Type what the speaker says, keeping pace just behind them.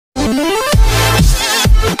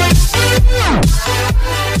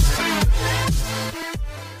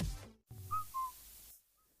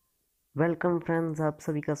Welcome friends, आप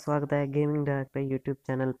सभी का स्वागत है गेमिंग डायरेक्टर यूट्यूब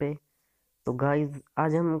चैनल पे। तो गाइस,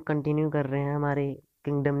 आज हम कंटिन्यू कर रहे हैं हमारे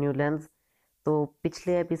किंगडम न्यू लैंड्स। तो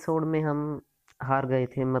पिछले एपिसोड में हम हार गए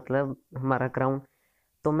थे, मतलब हमारा क्राउन।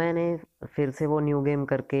 तो मैंने फिर से वो न्यू गेम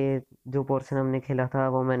करके जो पोर्शन हमने खेला था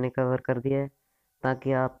वो मैंने कवर कर दिया है,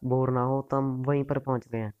 ताकि आप बोर ना हो। तो हम वहीं पर पहुंच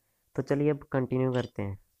गए हैं। तो चलिए अब कंटिन्यू करते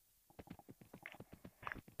हैं।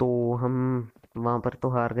 तो हम वहाँ पर तो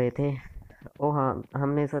हार गए थे। ओ हाँ,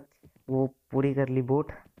 हमने सच वो पूरी कर ली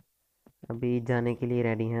बोट। अभी जाने के लिए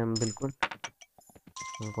रेडी हैं हम, बिल्कुल।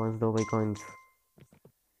 कॉइन्स दो भाई, कॉइन्स।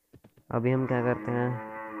 अभी हम क्या करते हैं,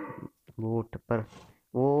 बोट पर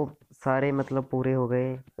वो सारे मतलब पूरे हो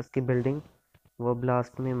गए उसकी बिल्डिंग। वो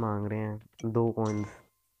ब्लास्ट में मांग रहे हैं 2 कॉइन्स।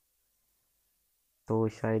 तो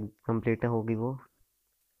शायद कंप्लीट होगी वो।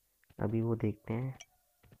 अभी वो देखते हैं।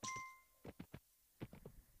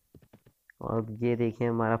 और ये देखिए,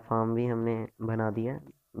 हमारा फार्म भी हमने बना दिया।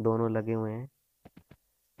 दोनों लगे हुए हैं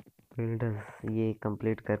बिल्डर्स, ये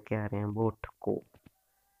कंप्लीट करके आ रहे हैं बोट को।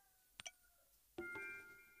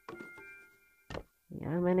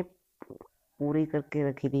 यार, मैंने पूरी करके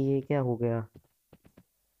रखी थी, ये क्या हो गया?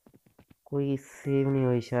 कोई सेव नहीं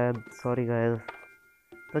हुई शायद, सॉरी गाइस।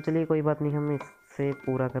 तो चलिए, कोई बात नहीं, हम इससे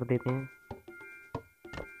पूरा कर देते हैं,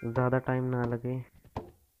 ज़्यादा टाइम ना लगे।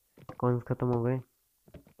 कॉइन्स ख़त्म हो गए।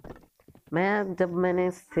 मैं जब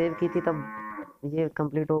मैंने सेव की थी तब ये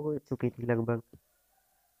कंप्लीट हो चुकी थी लगभग।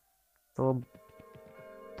 तो अब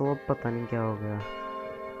पता नहीं क्या हो गया।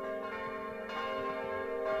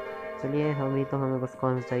 चलिए, अभी तो हमें बस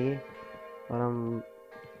कॉइन्स चाहिए और हम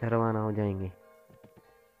रवाना हो जाएंगे।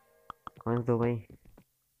 कॉइन्स दो भाई,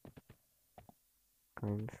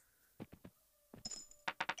 कॉइन्स।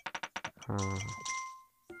 हाँ,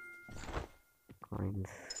 कॉइन्स।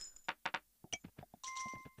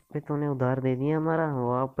 भाई, तूने उधार दे दिया हमारा,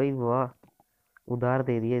 वाह भाई वाह। उधार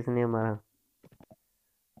दे दिया इसने हमारा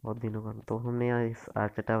बहुत दिनों का। तो हमने यहाँ इस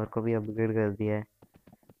आर्च टावर को भी अपग्रेड कर दिया है।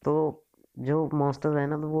 तो जो मॉन्स्टर्स है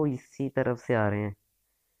ना, तो वो इसी तरफ से आ रहे हैं।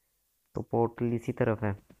 तो पोर्टल इसी तरफ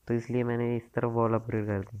है, तो इसलिए मैंने इस तरफ वॉल अपग्रेड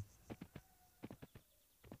कर दी।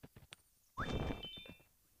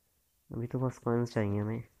 अभी तो बस कॉइन्स चाहिए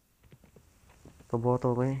हमें। तो बहुत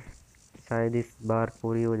हो गए, शायद इस बार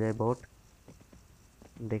पूरी हो जाए बहुत।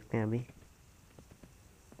 देखते हैं अभी।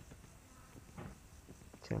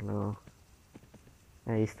 चलो,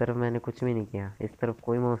 इस तरफ मैंने कुछ भी नहीं किया, इस तरफ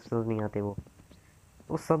कोई मॉन्स्टर्स नहीं आते।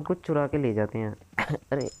 वो सब कुछ चुरा के ले जाते हैं।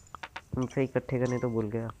 अरे, उनसे इकट्ठे करने तो भूल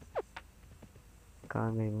गया।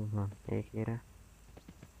 कहाँ गए वो? हाँ, एक ये रहा।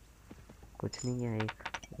 कुछ नहीं किया, एक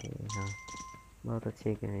ये। हाँ, बहुत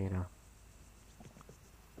अच्छे किया, ये रहा।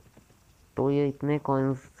 तो ये इतने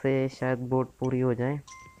कॉइन्स से शायद बोट पूरी हो जाए।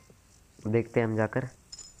 देखते हैं हम जाकर।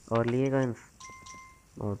 और लिए कॉइन्स,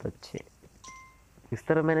 बहुत अच्छे। इस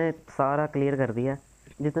तरह मैंने सारा क्लियर कर दिया।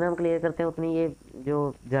 जितना हम क्लियर करते हैं उतनी ये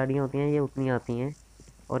जो झाड़ियाँ होती हैं ये उतनी आती हैं,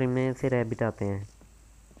 और इनमें से रैबिट आते हैं।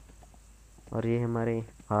 और ये हमारे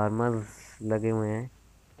फार्मर्स लगे हुए हैं,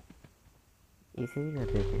 इसे भी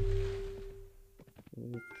कर देते हैं।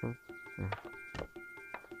 ये क्यों? हाँ,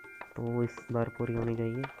 तो इस बार पूरी होनी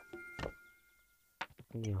चाहिए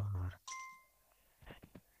यार।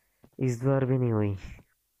 इस बार भी नहीं हुई।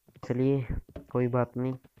 चलिए, कोई बात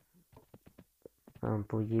नहीं। हाँ,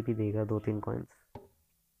 तो ये भी देगा 2-3 कॉइन्स।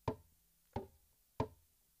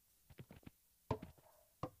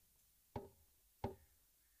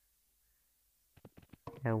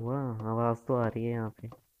 क्या हुआ? आवाज़ तो आ रही है यहाँ पे।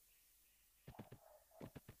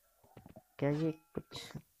 क्या ये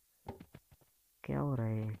कुछ, क्या हो रहा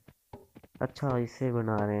है? अच्छा, इसे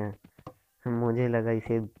बना रहे हैं, मुझे लगा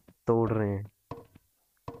इसे तोड़ रहे हैं।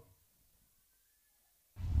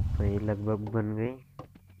 तो ये लगभग बन गई।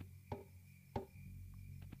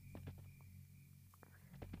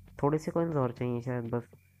 थोड़े से कॉइन्स और चाहिए शायद, बस,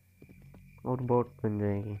 और बोट बन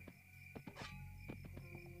जाएगी।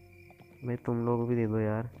 भाई, तुम लोग भी दे दो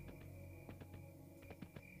यार।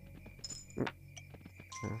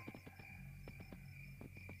 हाँ,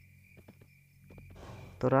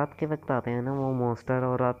 तो रात के वक्त आते हैं ना वो मॉन्स्टर,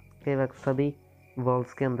 और रात के वक्त सभी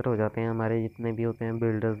वॉल्स के अंदर हो जाते हैं, हमारे जितने भी होते हैं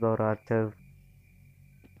बिल्डर्स और आर्चर्स।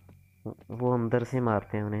 वो अंदर से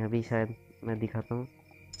मारते हैं उन्हें। अभी शायद मैं दिखाता हूँ,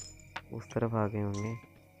 उस तरफ आ गए होंगे।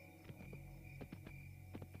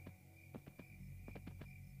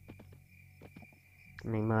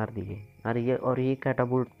 नहीं, मार दिए। अरे ये, और ये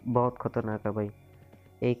कैटाबुल्ट बहुत खतरनाक है भाई,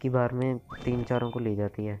 एक ही बार में 3-4 को ले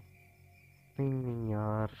जाती है। नहीं नहीं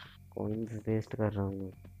यार, कॉइन्स वेस्ट कर रहा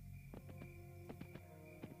हूँ।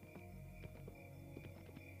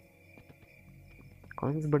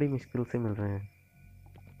 कॉइन्स बड़ी मुश्किल से मिल रहे हैं।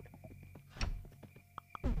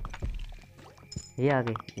 ये आ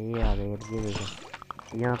गए ये देखो,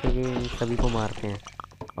 यहाँ पे ये इन सभी को मारते हैं।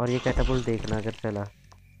 और ये कैटापुल्ट देखना अगर चला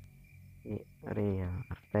ये, अरे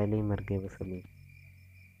यार पहले ही मर गए वो सभी।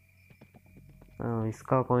 हाँ,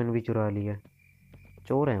 इसका कॉइन भी चुरा लिया।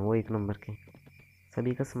 चोर हैं वो एक नंबर के,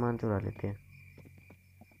 सभी का सामान चुरा लेते हैं।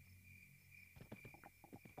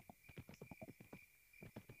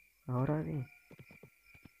 और आ गए,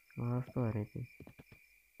 आवाज़ तो आ रही थी।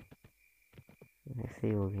 ऐसे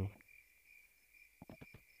ही हो गई।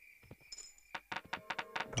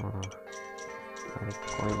 हाँ, अरे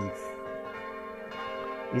कॉइन्स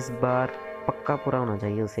इस बार पक्का पूरा होना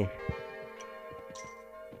चाहिए उसे।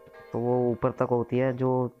 तो वो ऊपर तक होती है जो,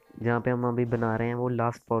 जहाँ पे हम अभी बना रहे हैं वो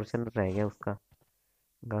लास्ट पोर्शन रह गया उसका।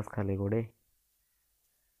 घास खा ले घोड़े।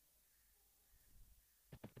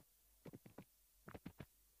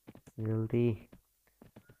 जल्दी,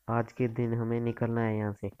 आज के दिन हमें निकलना है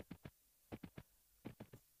यहाँ से।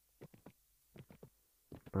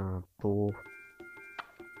 हाँ तो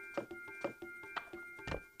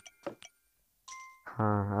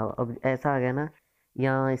हाँ, अब ऐसा आ गया ना,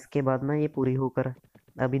 यहाँ इसके बाद ना ये पूरी होकर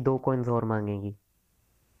अभी 2 कॉइन्स और मांगेगी।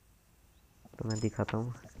 तो मैं दिखाता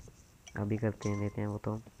हूँ, अभी करते हैं, देते हैं वो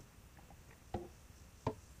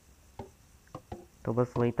तो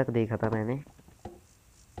बस वहीं तक देखा था मैंने,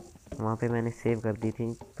 वहाँ पे मैंने सेव कर दी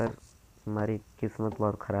थी, पर हमारी किस्मत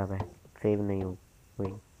बहुत ख़राब है, सेव नहीं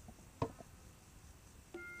हुई।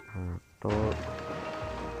 हाँ तो,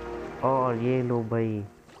 और ये लो भाई,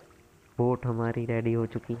 बोट हमारी रेडी हो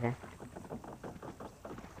चुकी है।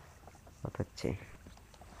 बहुत अच्छे,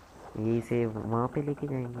 यही से वहाँ पे लेके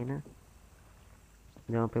जाएंगे ना,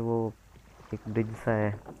 जहाँ पे वो एक ब्रिज सा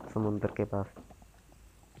है समुंदर के पास।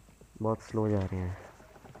 बहुत स्लो जा रहे हैं,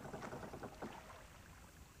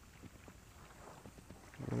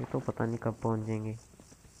 ये तो पता नहीं कब पहुँच जाएंगे।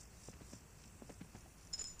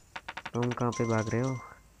 तुम कहाँ पे भाग रहे हो?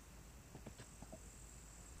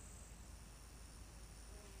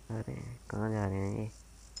 अरे कहाँ जा रहे हैं ये?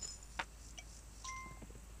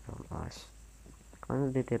 शाबाश,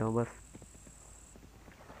 कहाँ देते रहो बस।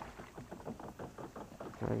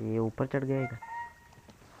 और ये ऊपर चढ़ गया,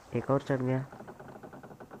 एक और चढ़ गया।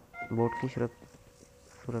 बोट की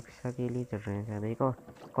सुरक्षा के लिए चढ़ रहे हैं शायद। एक और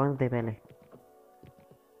कौन थे पहले?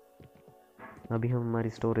 अभी हम हमारी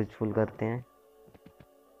स्टोरेज फुल करते हैं,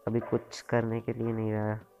 अभी कुछ करने के लिए नहीं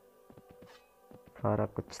रहा, सारा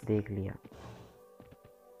कुछ देख लिया।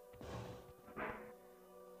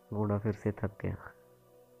 घोड़ा फिर से थक गया,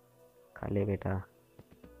 खा ले बेटा।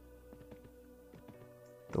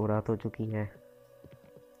 तो रात हो चुकी है,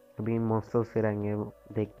 अभी मॉन्स्टर्स फिर आएंगे,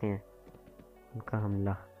 देखते हैं उनका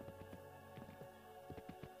हमला।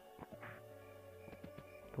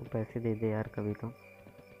 तो पैसे दे दे यार कभी तो।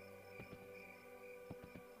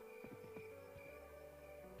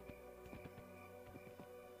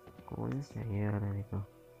 कौन चाहिए यार अभी तो,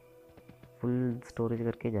 फुल स्टोरेज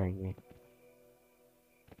करके जाएंगे।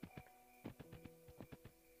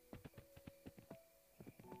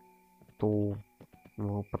 तो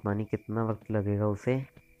वो पता नहीं कितना वक्त लगेगा उसे।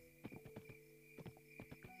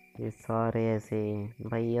 ये सारे ऐसे,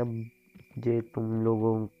 भाई अब जे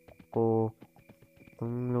को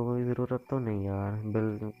तुम लोगों की ज़रूरत तो नहीं यार,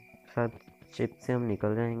 बिल शायद शिप से हम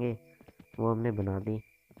निकल जाएंगे, वो हमने बना दी,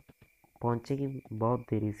 पहुंचेगी बहुत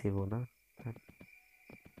देरी से वो ना,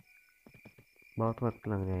 बहुत वक्त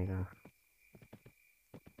लग जाएगा।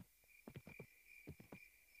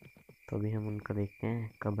 तो अभी हम उनका देखते हैं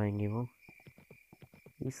कब आएंगे वो।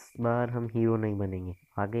 इस बार हम हीरो नहीं बनेंगे,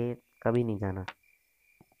 आगे कभी नहीं जाना।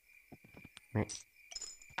 नहीं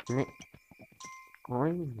नहीं,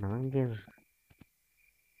 कोई ना गिर,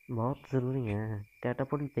 बहुत ज़रूरी है।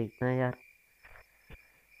 कैटापल्ट देखना है यार,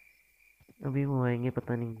 अभी वो आएंगे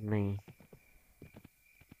पता नहीं। नहीं,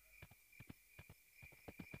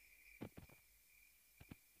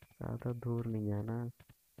 ज़्यादा दूर नहीं जाना,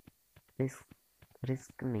 रिस्क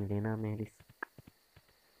रिस्क नहीं लेना, मैं रिस्क।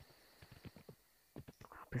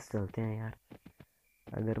 वापस चलते हैं यार,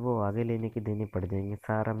 अगर वो आगे लेने के देने पड़ जाएंगे,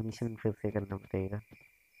 सारा मिशन फिर से करना पड़ेगा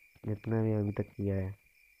जितना भी अभी तक किया है।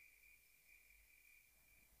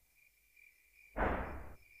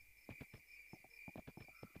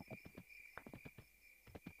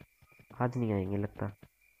 आज नहीं आएंगे लगता,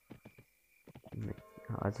 नहीं,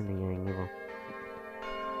 आज नहीं आएंगे वो।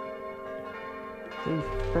 तो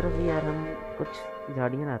इस तरफ यार हम कुछ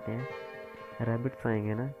झाड़ियाँ लाते हैं, रैबिट्स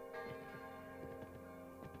आएंगे ना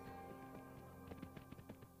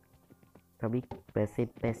तभी पैसे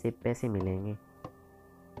पैसे पैसे मिलेंगे।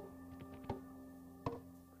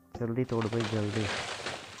 जल्दी तोड़ भाई जल्दी।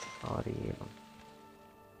 और ये लो,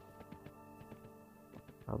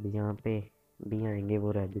 अब यहाँ पे भी आएंगे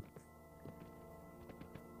वो रैबिट।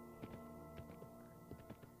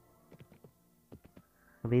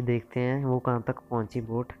 अभी देखते हैं वो कहाँ तक पहुंची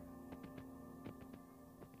बोट।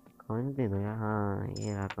 कौन दे दो यार, हाँ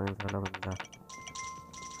ये रहा कौन वाला बंदा।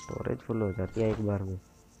 स्टोरेज फुल हो जाती है एक बार में।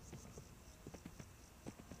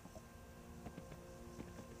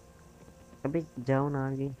 अभी जाओ ना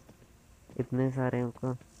आगे, इतने सारे हैं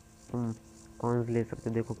उनको, तुम कौन ले सकते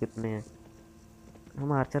हो, देखो कितने हैं।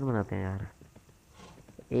 हम आर्चर बनाते हैं यार।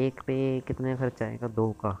 एक पे कितने खर्च आएगा,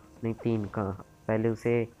 दो का, नहीं तीन का। पहले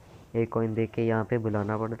उसे एक कॉइन दे के यहाँ पे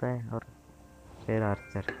बुलाना पड़ता है, और फिर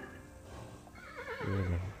आर्चर। ये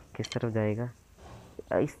ले, किस तरफ जाएगा,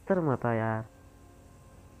 इस तरफ मत आ यार।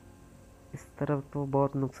 इस तरफ तो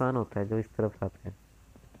बहुत नुकसान होता है जो इस तरफ आता है।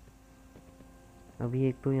 अभी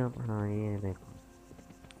एक तो यहाँ, हाँ ये देखो,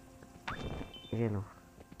 ये लो।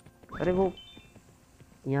 अरे वो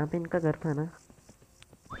यहाँ पे इनका घर था ना,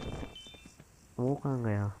 वो कहाँ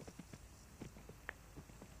गया।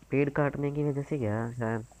 पेड़ काटने की वजह से गया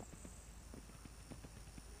शायद।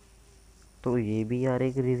 तो ये भी यार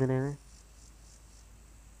एक रीज़न है ना।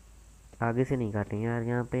 आगे से नहीं काटेंगे यार,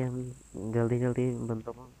 यहाँ पे हम जल्दी जल्दी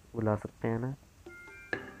बंदों को बुला सकते हैं ना।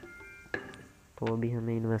 तो अभी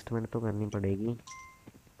हमें इन्वेस्टमेंट तो करनी पड़ेगी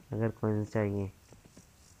अगर कॉइन्स चाहिए।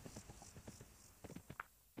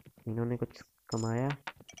 इन्होंने कुछ कमाया,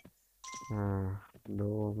 हाँ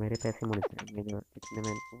दो मेरे पैसे मुड़ जाएंगे जो इतने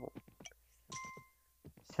में।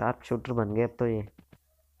 शार्प शूटर बन गए अब तो ये,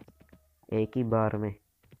 एक ही बार में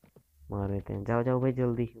मार देते हैं। जाओ जाओ भाई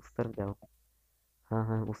जल्दी उस तरफ जाओ। हाँ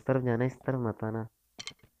हाँ उस तरफ जाना, इस तरफ मत आना।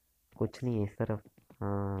 कुछ नहीं है इस तरफ।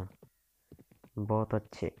 हाँ बहुत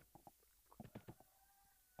अच्छे।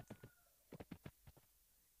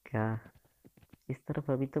 क्या, इस तरफ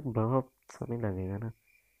अभी तक बहुत समय लगेगा ना।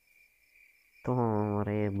 तो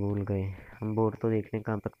अरे भूल गए, हम बोर्ड तो देखने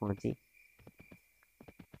कहाँ तक पहुँची।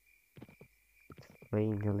 भाई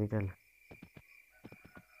जल्दी चल,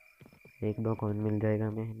 एक दो कॉइन मिल जाएगा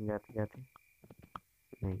हमें जाते जाते।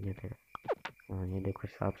 नहीं ये थे, हाँ ये देखो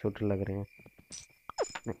शार्प शूटर लग रहे हैं।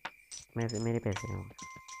 नहीं, मेरे पैसे हैं।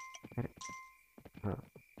 अरे हाँ,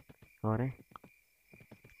 और है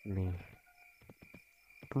नहीं।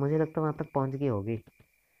 तो मुझे लगता है वहाँ तक पहुँच गई होगी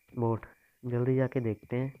बोट। जल्दी जाके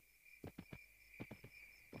देखते हैं,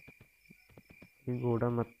 ये घोड़ा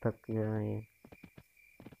मत थक जाए।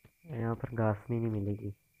 यहाँ पर घास भी नहीं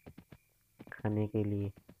मिलेगी खाने के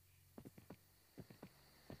लिए।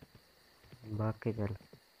 भाग के चल।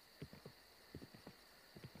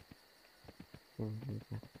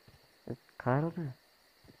 खा रहा था,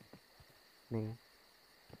 नहीं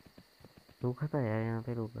रूखा था यार, यहाँ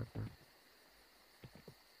पे रूखा था।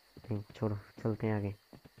 नहीं छोड़ो, चलते हैं आगे।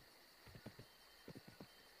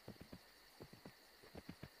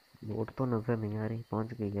 बोट तो नज़र नहीं आ रही,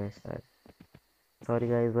 पहुँच गई है शायद। सॉरी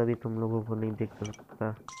गाइस अभी तुम लोगों को नहीं दिख सकता।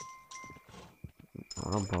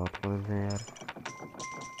 हाँ बहुत कौन है यार।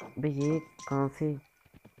 अबे ये कहाँ से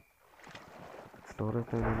स्टोरेज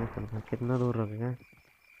पे मैंने चलना, कितना दूर रखेगा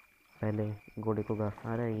पहले घोड़े को घास।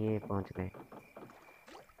 आ रहा है, ये पहुँच गए।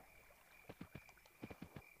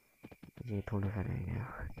 ये थोड़ा सा रह गया,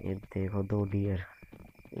 ये देखो दो डियर।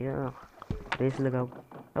 या रेस लगाओ।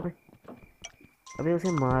 अबे अबे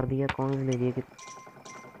उसे मार दिया, कौन ले लिया कि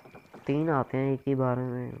तीन आते हैं एक ही बार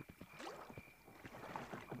में।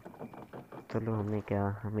 चलो हमें क्या,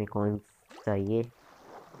 हमें कौन चाहिए,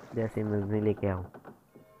 जैसे मर्जी लेके आओ।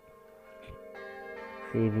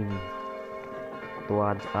 सेविंग तो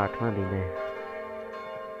आज 8वां दिन है।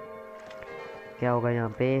 क्या होगा यहाँ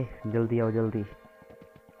पे, जल्दी आओ जल्दी,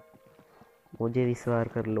 मुझे विश्वास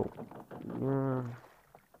कर लो।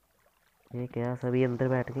 ये क्या सभी अंदर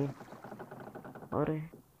बैठ गए। अरे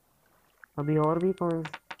अभी और भी कौन,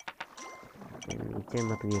 नीचे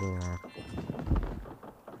मत गिरो यार।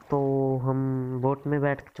 तो हम बोट में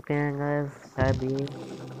बैठ चुके हैं गाइस, शायद ये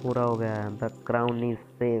पूरा हो गया है, द क्राउन इज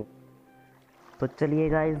सेव। तो चलिए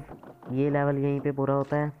गाइस, ये लेवल यहीं पे पूरा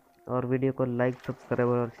होता है। और वीडियो को लाइक सब्सक्राइब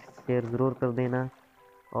और शेयर ज़रूर कर देना।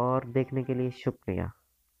 और देखने के लिए शुक्रिया।